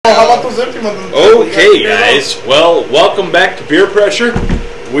drinking with them. Okay, guys. Well, welcome back to Beer Pressure.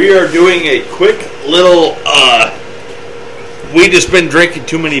 We are doing a quick little, we just been drinking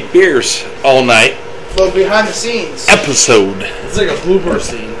too many beers all night Little behind the scenes. episode. It's like a blooper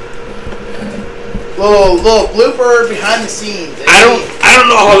scene. Little blooper behind the scenes. I don't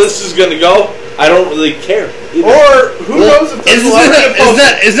know how this is gonna go. I don't really care. either. Or who knows if this will ever get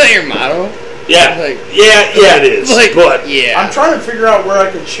posted. Is that your motto? Yeah, like- yeah, it is. Like, but yeah. I'm trying to figure out where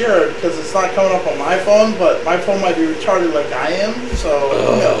I can share it because it's not coming up on my phone, but my phone might be retarded like I am, so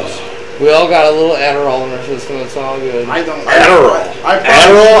who knows? We all got a little Adderall in our system. It's all good. I don't. Adderall.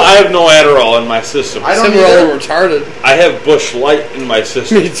 I have no Adderall in my system. I don't We're all either. retarded. I have Bush Light in my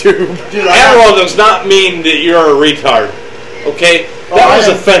system. Me too. Dude, Adderall does not mean that you're a retard. Okay, that I was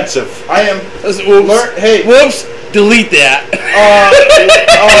am. offensive. I am. Whoops. Hey. Whoops. Delete that.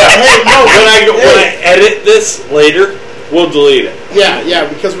 Hey, no. When I edit this later, we'll delete it. Yeah,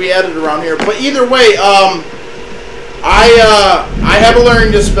 because we added around here. But either way, I have a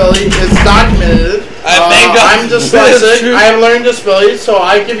learning disability. It's documented. I'm dyslexic. I have a learning disability, so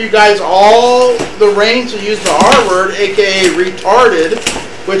I give you guys all the reign to use the R word, aka retarded,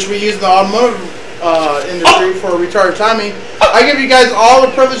 which we use in the automotive industry for retarded timing. I give you guys all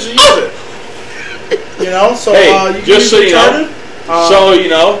the privilege to use it. You know, so Hey, you can just use so you retarded. know, so you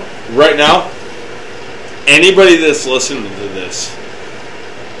know, right now, anybody that's listening to this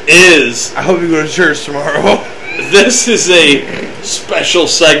is I hope you go to church tomorrow. this is a special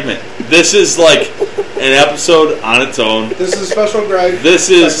segment. This is like an episode on its own. This is a special Greg. This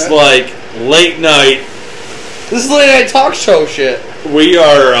is segment. like late night. This is late night talk show shit. We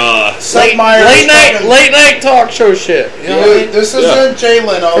are Seth Meyers fucking- Late night talk show shit. You know what I mean? This isn't Jay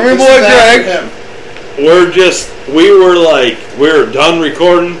Leno. From your This boy is after Greg. him. we were done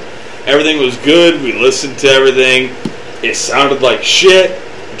recording. Everything was good. We listened to everything. It sounded like shit,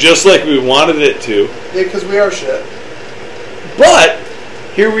 just like we wanted it to. Yeah, because we are shit. But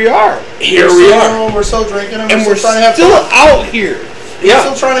Here we are. here we are. We're still drinking and, And we're we're still trying to have still fun. out here. We're Yeah,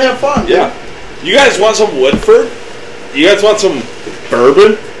 still trying to have fun. yeah. You guys want some Woodford? You guys want some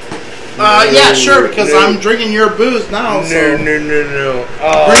bourbon? Yeah, sure, because I'm drinking your booze now. So No. bring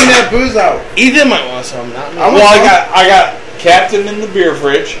that booze out. Ethan might want some, not me. Well, I got Captain in the beer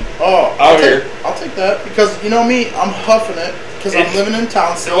fridge. Oh, Out here. I'll take that because you know me, I'm huffing it because I'm living in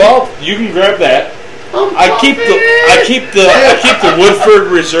town still. Well, you can grab that. I keep the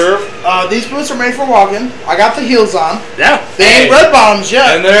Woodford Reserve. These boots are made for walking. I got the heels on. Yeah. They ain't red bottoms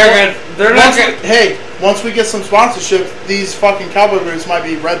yet. And they're not gonna. Hey, once we get some sponsorship, these fucking cowboy boots might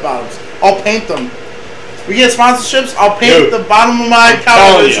be red bottoms. I'll paint them. We get sponsorships, I'll paint Dude, the bottom of my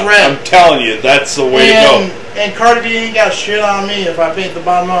cowboy boots red. I'm telling you, that's the way to go. And Cardi B ain't got shit on me if I paint the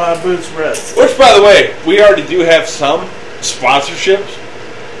bottom of my boots red. Which, by the way, we already do have some sponsorships.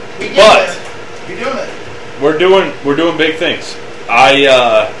 We get But- it. You're doing it. We're doing big things. I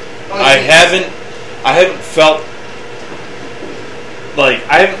haven't felt like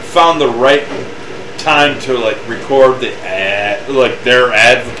I haven't found the right time to like record the their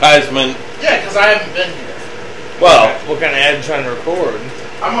advertisement. Yeah, because I haven't been here. Well, What kind of ad you trying to record?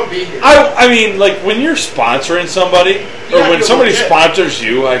 I'm gonna be here. I mean, like when you're sponsoring somebody, You or gotta when do somebody legit. sponsors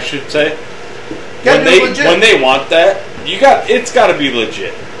you, I should say, Gotta do legit. when they want that, it's got to be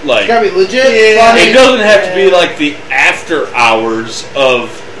legit. Like It's gotta be legit. Yeah. funny. it doesn't have to be like the after hours of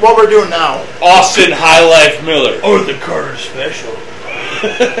What we're doing now. Austin High Life Miller. Or the Carter special.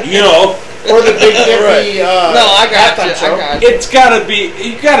 You know, Or the Big Diffy, No, I got halftime you. show. I got you. it's gotta be.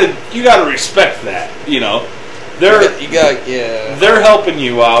 You gotta respect that. You know, they're they're helping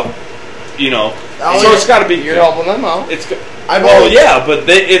you out. You know, Oh, so yeah. it's gotta be. You're helping them out. It's I've well, always- yeah, but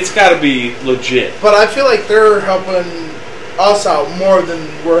it's gotta be legit. But I feel like they're helping us out more than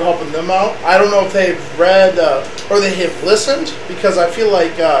we're helping them out. I don't know if they've read or they have listened because I feel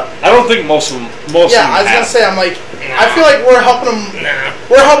like I don't think most of them. yeah, I was gonna say I'm like I feel like we're helping them.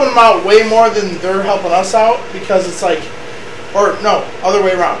 We're helping them out way more than they're helping us out because it's like, or no, other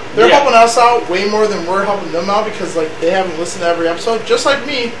way around. They're Yeah. helping us out way more than we're helping them out because like they haven't listened to every episode. Just like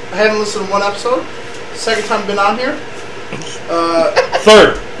me, I haven't listened to one episode. Second time been on here.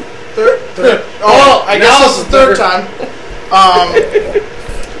 Third. Third. Oh, I guess now this is the third time.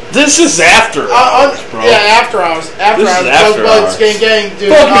 This is after hours, bro. Yeah, after hours. After This is hours. after Blood, hours. gang, dude.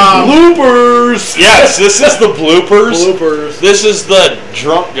 Fucking bloopers. Yes, this is the bloopers. Bloopers. This is the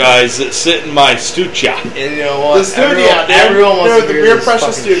drunk guys that sit in my stucha. And you know what? The studio, Everyone wants dude, to the hear Beer this Pressure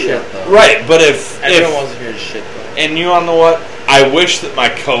fucking studio. shit, though. Right, but if Everyone wants to hear this shit, though. and you wanna know what? I wish that my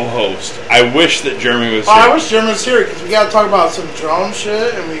co-host, I wish that Jeremy was here. I wish Jeremy was here because we got to talk about some drone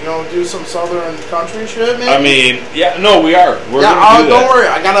shit and we gonna do some southern country shit. Maybe. I mean, yeah, no, we are. We're yeah, gonna do don't that. worry.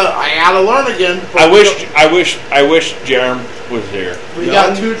 I gotta learn again. I wish Jeremy was here. We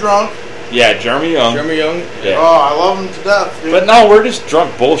got too drunk. Yeah, Jeremy Young. Jeremy Young. Yeah. Oh, I love him to death, dude. But no, we're just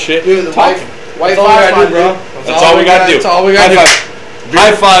drunk bullshit. Dude, the talking. white That's all we five, gotta do, bro. That's all we gotta do. That's all we gotta do.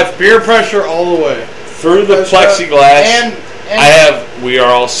 High five. Beer pressure all the way. Through the plexiglass. And we are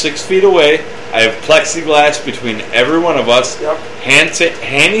all 6 feet away. I have plexiglass between every one of us. Yep.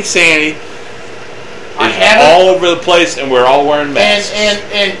 Handy Sandy I is have all over the place, and we're all wearing masks.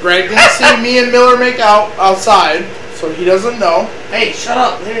 And Greg didn't see me and Miller make out outside, so he doesn't know. Hey, shut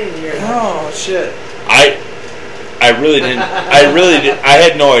up. Oh shit! I really didn't. I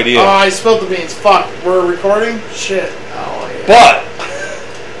had no idea. Oh, I spilled the beans. Fuck. We're recording. Shit. Oh yeah.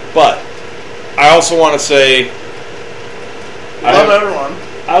 But I also want to say, Love everyone.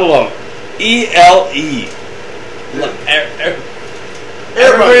 I love ELE.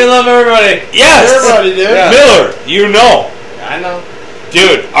 Everybody love everybody. Yes, Everybody, dude. Yeah. Miller, you know. I know.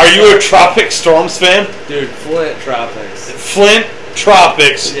 Dude, are you a Tropic Storms fan? Dude, Flint Tropics. Flint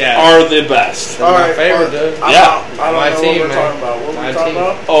Tropics Yeah. are the best. They're my favorite, dude. Yeah. I don't My know team, what we're man. talking about. What are My we talking team.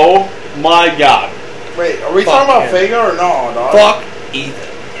 about? Oh my God. Wait, are we Fuck talking about him. Vega or no, dog? Fuck Ethan.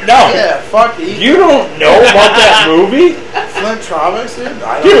 No. Yeah, fuck Ethan. You don't know about that movie? Flint Tropics, dude?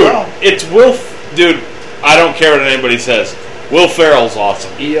 I don't Dude, know. it's Will... Dude, I don't care what anybody says. Will Ferrell's awesome.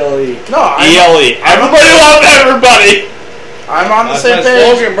 ELE. No, ELE. Everybody loves everybody. I'm on the That's same my page.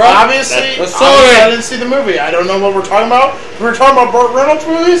 slogan, bro. Obviously, That's I slogan. didn't see the movie. I don't know what we're talking about. If we're talking about Burt Reynolds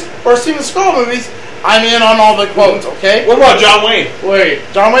movies or Steven Seagal movies, I'm in on all the quotes, okay? What about John Wayne? Wait.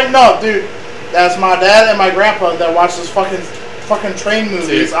 John Wayne? No, dude. That's my dad and my grandpa that watch those fucking train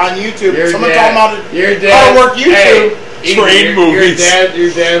movies Dude, on YouTube. Your Someone dad, talking about it. Your How dad. to work YouTube. Hey, Train movies.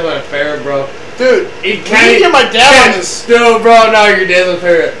 Your dad's my favorite, bro. Dude, He can you get my dad on this? No, bro, no, your dad's my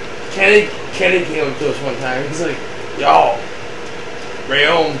favorite. Kenny came up to us one time. He's like, yo,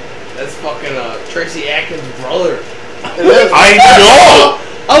 Rayom, that's fucking Tracy Atkins' brother. It is. I know.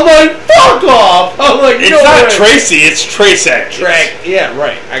 I'm like, fuck off. I'm like, It's no not way. Tracy, it's Trace Atkins. Yeah,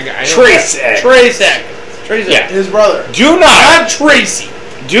 right. I know Trace that. Atkins. Trace Atkins. Trace Yeah. Atkins. His brother. Do Not not Tracy.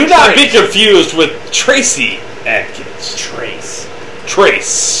 be confused with Tracy Atkins. Trace.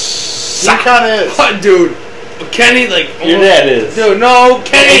 He kind of is. Dude, Kenny, like, Your almost- dad is. Dude, no,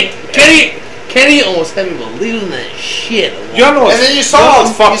 Kenny almost had me believing that shit. You know what's, And then you you saw know what's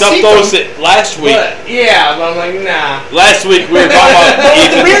him, fucked you up see though them. is that last week But I'm like, nah. we were talking about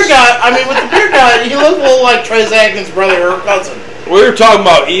With the beer Ethan. guy, with the beer guy, he looked a little like Trace Atkins' brother or cousin. We were talking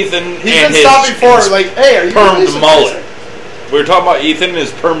about Ethan He's and been his, stopped before, his like, hey, are you permed really mullet. We were talking about Ethan and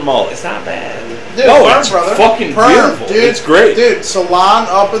his perm mullet. It's not bad. Dude, No, perm, it's brother. fucking Perm, beautiful. Dude, It's great. Dude, salon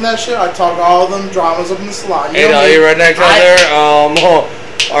up in that shit. I talk all of them dramas up in the salon. Hey, know all me. you rednecks out there,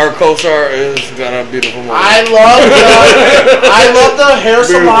 our co-star is got a beautiful mother. I love the hair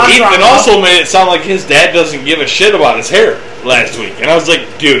salon Ethan drama. also made it sound like his dad doesn't give a shit about his hair last week, and I was like,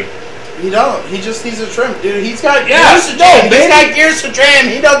 dude, He don't. He just needs a trim. Dude, he's got Yeah, gears to no, trim. He's baby. got gears to trim.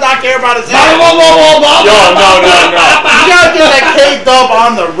 He does not care about his hair. no. He's got to get that K-dub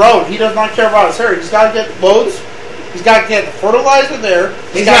on the road. He does not care about his hair. He's got to get loads. He's got to get the fertilizer there.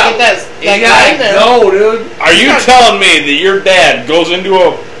 He's got to get that guy in there. No, dude. Are you telling me that your dad goes into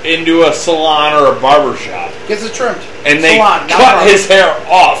a salon or a barber shop Gets it trimmed. and they Salon, not cut barber. his hair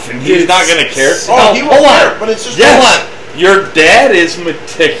off and he's Dude, not gonna care? Oh, he Hold won't on. care, but it's just Yes, your dad is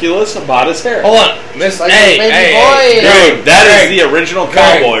meticulous about his hair. Hold on, Miss. Like hey, a baby hey, boy. hey. Dude, that Greg, is the original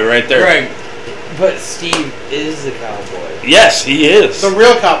Greg, cowboy right there. Greg. But Steve is the cowboy. Yes, he is. the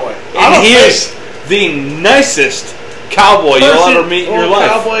real cowboy. And he is the nicest cowboy you'll ever meet in your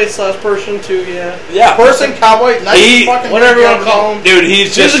life. Cowboy / person too, yeah. Yeah. Person, cowboy, nice He- fucking Whatever you want to cowboy. call him. Dude,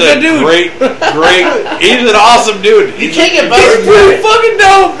 he's just a good dude. great, he's an awesome dude. You He's can't get a better good than dude. that. Fucking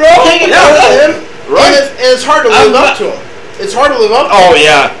dope, bro. You can't get Yeah. better than him. Right. And it's hard to live up to him. It's hard to live up to him. Oh,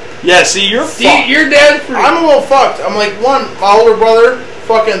 yeah. Yeah, see, you're fucked. Your dad's pretty. I'm a little fucked. I'm like, one, my older brother,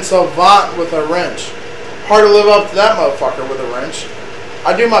 fucking savant with a wrench. Hard to live up to that motherfucker with a wrench.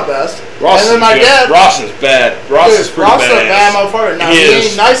 I do my best. Ross and then my is good. dad. Ross is bad. Ross is pretty Ross is a bad badass. motherfucker. Now, He he is.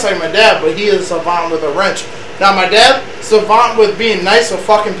 ain't nice like my dad, but he is savant with a wrench. Now, my dad, savant with being nice to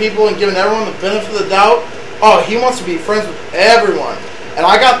fucking people and giving everyone the benefit of the doubt. Oh, he wants to be friends with everyone. And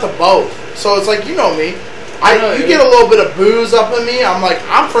I got the both. So it's like, you know me. You get a little bit of booze up in me, I'm like,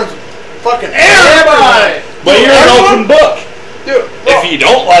 I'm friends with fucking everybody. But Dude, you're an everyone- open book. Dude, If you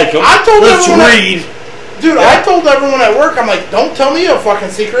don't like him, I told let's everyone read. Dude, Yeah. I told everyone at work, I'm like, don't tell me a fucking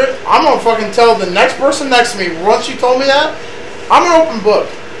secret. I'm gonna fucking tell the next person next to me. Once you told me that, I'm an open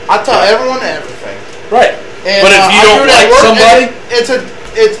book. I tell everyone everything. Right. And, but if you don't like somebody,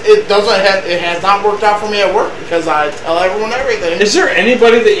 it has not worked out for me at work because I tell everyone everything. Is there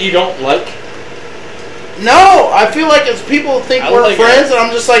anybody that you don't like? No, I feel like it's people think we're friends, and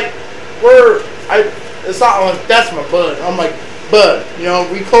I'm just like, it's not like that's my bud. I'm like, bud, you know,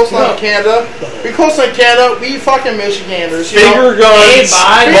 we close on Canada. We close on Canada. We fucking Michiganders. Finger guns.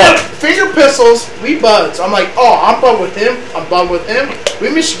 Finger pistols. We buds. I'm like, oh, I'm bud with him. I'm bud with him. We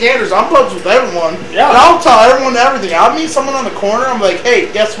Michiganders. I'm buds with everyone. Yeah. And I'll tell everyone everything. I'll meet someone on the corner. I'm like,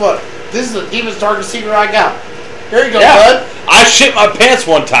 hey, guess what? This is the deepest, darkest secret I got. Here you go, bud. I shit my pants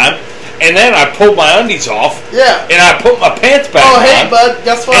one time. And then I pulled my undies off. Yeah. And I put my pants back on. Oh, hey, bud,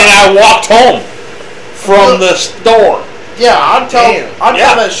 guess what? And I walked home from the store. Yeah, I'd tell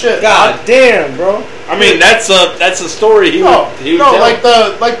that shit. God damn, bro. I mean, that's a story he would tell. like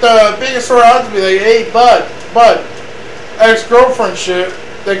the biggest story I'd be like, hey, bud, ex-girlfriend shit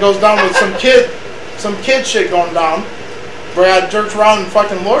that goes down with some kid shit going down. Where I jerked around and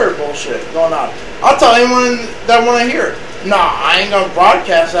fucking lawyer bullshit going on. I'll tell anyone that want to hear it. Nah, I ain't gonna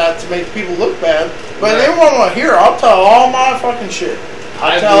broadcast that to make people look bad. But if anyone want to hear it, I'll tell all my fucking shit.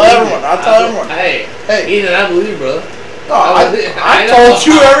 I'll tell everyone. Hey, Ethan, I believe you, brother. No, I told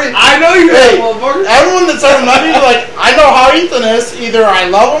you everything. I know you, motherfucker. Everyone that's ever met me, like, I know how Ethan is. Either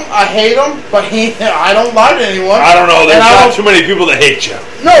I love him, I hate him, but I don't lie to anyone. I don't know. There's not too many people that hate you.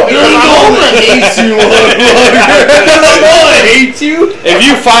 No, because I hate you. I hate you. If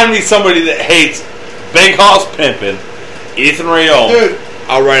you find me somebody that hates Big Hoss Pimpin', Ethan Rayone, dude,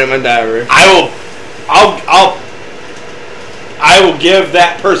 I'll write in my diary. I will give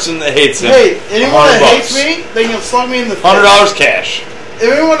that person that hates him. Hey, anyone that hates me, they can slug me in the face. $100 cash. If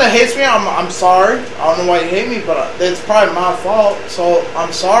anyone that hates me, I'm sorry. I don't know why you hate me, but it's probably my fault. So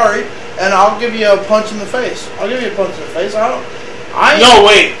I'm sorry, and I'll give you a punch in the face. I'll give you a punch in the face. No,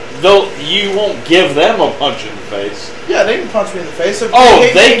 wait. You won't give them a punch in the face. Yeah, they can punch me in the face.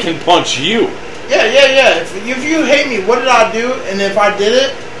 They can punch you. Yeah. If you hate me, what did I do? And if I did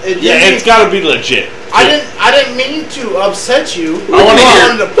it, it's got to be legit. I didn't mean to upset you. I want to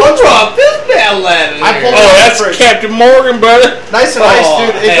hear. What's wrong? This bad lad. That's Captain Morgan, brother. Nice and nice,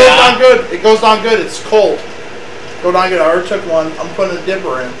 dude. It goes down good. It goes down good. It's cold. Go down good. I already took one. I'm putting a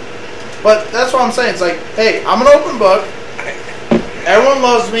dipper in. But that's what I'm saying. It's like, hey, I'm an open book. Everyone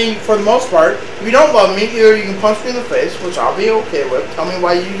loves me for the most part. If you don't love me, either you can punch me in the face, which I'll be okay with. Tell me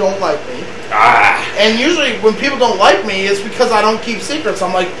why you don't like me. And usually when people don't like me, it's because I don't keep secrets.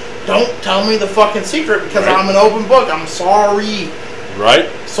 I'm like, don't tell me the fucking secret because I'm an open book. I'm sorry. Right?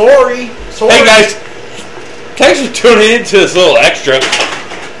 Sorry. Hey guys, thanks for tuning in to this little extra.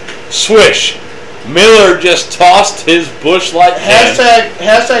 Swish. Miller just tossed his Busch Light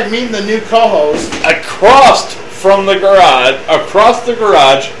hashtag meeting the new co-host across the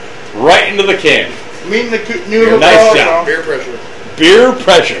garage, right into the can. Meeting the new nice job. Beer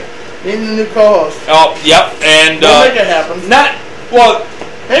pressure. Meeting the new co-host. Oh, yep, and we'll make it happen.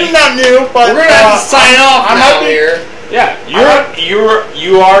 Maybe not new, but we're gonna have to sign off now here. Yeah,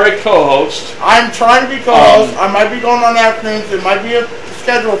 you are a co-host. I'm trying to be co-host. I might be going on afternoons. It might be a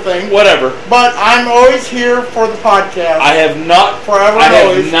schedule thing. Whatever. But I'm always here for the podcast. I have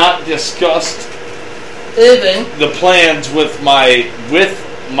not discussed anything. The plans with my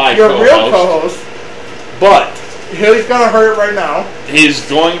co-host. Your real co-host. But he's gonna hear it right now. He's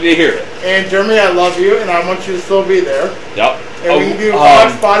going to hear it. And Jeremy, I love you, and I want you to still be there. Yep. And we can do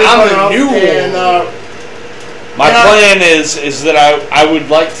Fox Body and my plan is that I would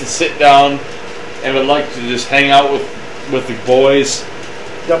like to sit down and would like to just hang out with the boys.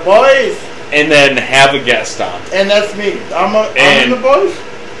 The boys. And then have a guest on. And that's me. I'm in the boys?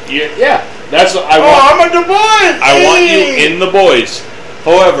 Yeah. That's what I want. I'm in the boys! I want you in the boys.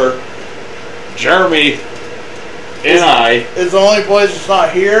 However, Jeremy and I is the only boys that's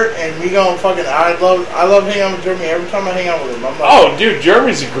not here, and we gonna fucking. I love hanging out with Jeremy every time I hang out with him. I'm like, dude,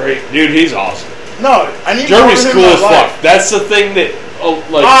 Jeremy's a great dude. He's awesome. No, I need Jeremy's cool as fuck. That's the thing that some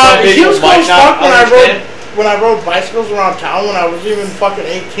he was people might not understand. When I rode bicycles around town when I was even fucking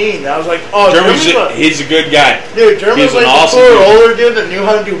 18, I was like, oh, he's a good guy. Dude, Jeremy's like awesome the cool older dude that knew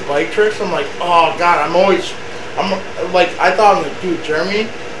how to do bike tricks. I'm like, oh god, I thought I'm like, dude, Jeremy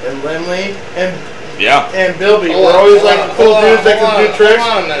and Lindley and Bilby were always like the cool dudes that can do tricks.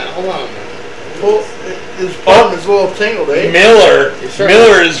 Hold on a minute. Well, his arm is a little tingled, eh? Miller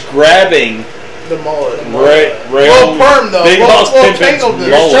is grabbing the mullet. Well, perm though. Well, tingled.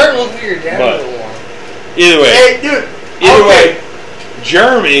 You're starting to look like your dad a little more. Either way. Hey, dude. Either way,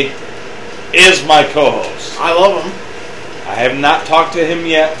 Jeremy is my co-host. I love him. I have not talked to him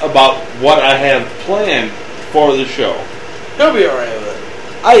yet about what I have planned for the show. He'll be alright with it.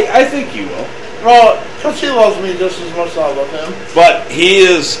 I think you will. Well, because he loves me just as much as I love him. But he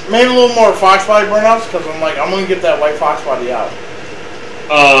is... Maybe a little more Fox body burnouts, because I'm going to get that white Fox body out.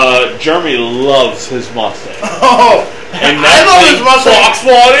 Jeremy loves his Mustang. Oh, and I love his Mustang. Fox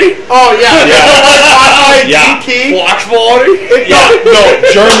body? Oh, yeah. Yeah. GT. Fox body? Yeah. No,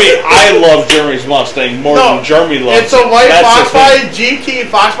 Jeremy, I love Jeremy's Mustang more than Jeremy loves it. It's a white Fox body GT,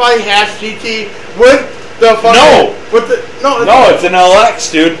 Fox body hatch GT with the fucking... No, it's an LX,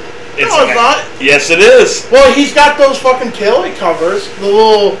 dude. It's not. Yes, it is. Well, he's got those fucking taillight covers, the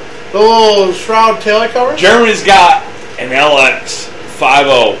little shroud taillight covers. Jeremy's got an LX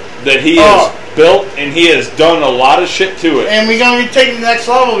 5.0 that he has built, and he has done a lot of shit to it. And we're gonna be taking the next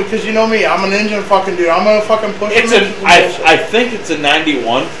level because you know me, I'm an engine fucking dude. I'm gonna fucking push. I think it's a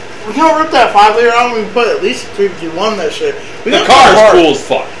 91. We're gonna rip that 5-liter out and we put at least 351 in that shit. The car is cool as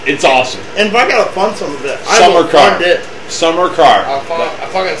fuck. It's awesome. And if I gotta fund some of it, summer car. Summer car. A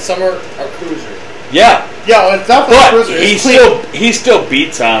fucking summer cruiser. Yeah. Yeah, it's definitely a cruiser. He still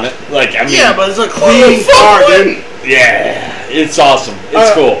beats on it. Like, I mean, yeah, but it's a clean car, dude. Yeah, it's awesome.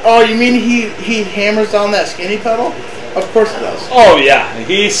 It's cool. Oh, you mean he hammers down that skinny pedal? Of course he does. Oh yeah,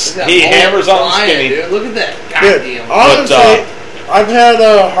 he hammers on the skinny. Dude. Look at that. Goddamn. Honestly, I've had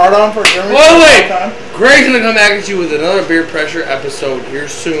a hard on for Germany. Wait. Greg's gonna come back at you with another beer pressure episode here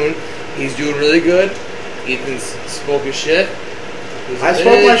soon. He's doing really good. Ethan's spoke his shit. I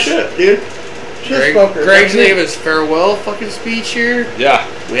spoke my shit, dude. Greg's gave his farewell fucking speech here. Yeah.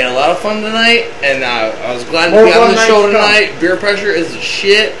 We had a lot of fun tonight, and I was glad to be on the show tonight. Beer pressure is the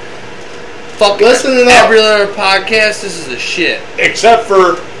shit. Fucking listen to every other podcast. This is the shit. Except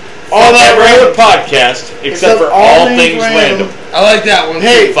for all that regular podcast. Except for all things random. I like that one.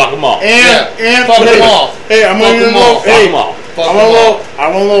 Hey, fuck them all. And fuck them all. Hey, I'm gonna fuck them all. I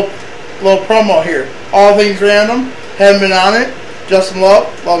want a little promo here. All things random. Haven't been on it. Justin Love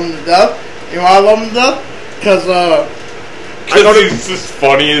him to death. You know why I love him to death? Because he's just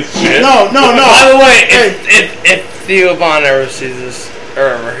funny as shit. No. By the way, if Theo Vaughn ever sees this or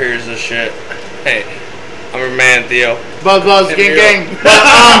ever hears this shit, hey, I'm your man, Theo. Buzz, gang. But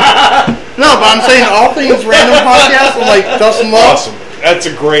I'm saying all things random podcast with like Justin Love. Awesome. That's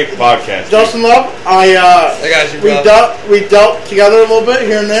a great podcast. Justin Love, I got you, bro. We dealt together a little bit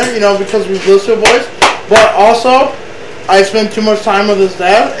here and there, because we've listened to boys. But also, I spend too much time with his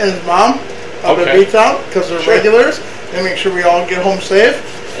dad and his mom up at B-Town because they're regulars and make sure we all get home safe.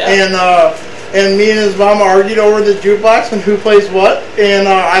 Yeah. And me and his mom argued over the jukebox and who plays what. And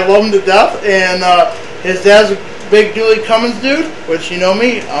I love him to death. And his dad's a big Dooley Cummins dude, which you know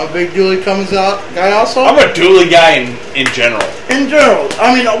me. I'm a big Dooley Cummins guy also. I'm a Dooley guy in general. In general.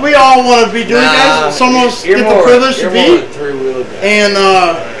 I mean, we all want to be Dooley guys. Some of us get the privilege to be. And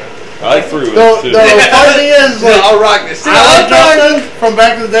I like three-wheelers too. The funny thing is, like, I'll rock this. I like Justin from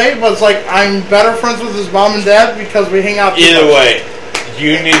back in the day, but it's like I'm better friends with his mom and dad because we hang out together. Either way,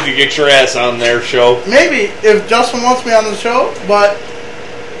 you need to get your ass on their show. Maybe, if Justin wants me on the show, but...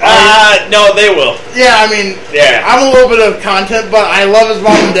 no, they will. Yeah, I mean, I'm a little bit of content, but I love his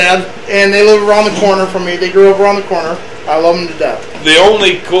mom and dad, and they live around the corner from me. They grew up around the corner. I love them to death. The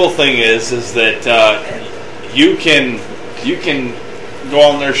only cool thing is that you can go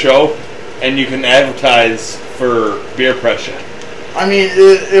on their show and you can advertise for Beer Pressure. I mean,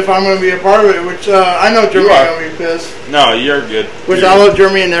 if I'm going to be a part of it, which I know Jeremy's going to be pissed. No, you're good. I love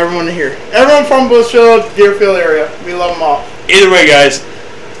Jeremy and everyone here. Everyone from Blissfield, Deerfield area. We love them all. Either way, guys,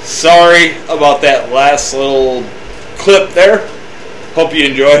 sorry about that last little clip there. Hope you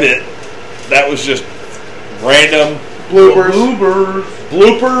enjoyed it. That was just random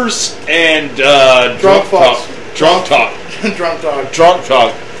bloopers and drunk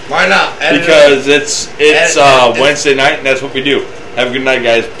talk. Why not? Because it's Wednesday night and that's what we do. Have a good night,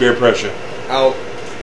 guys. Beer Pressure. Out.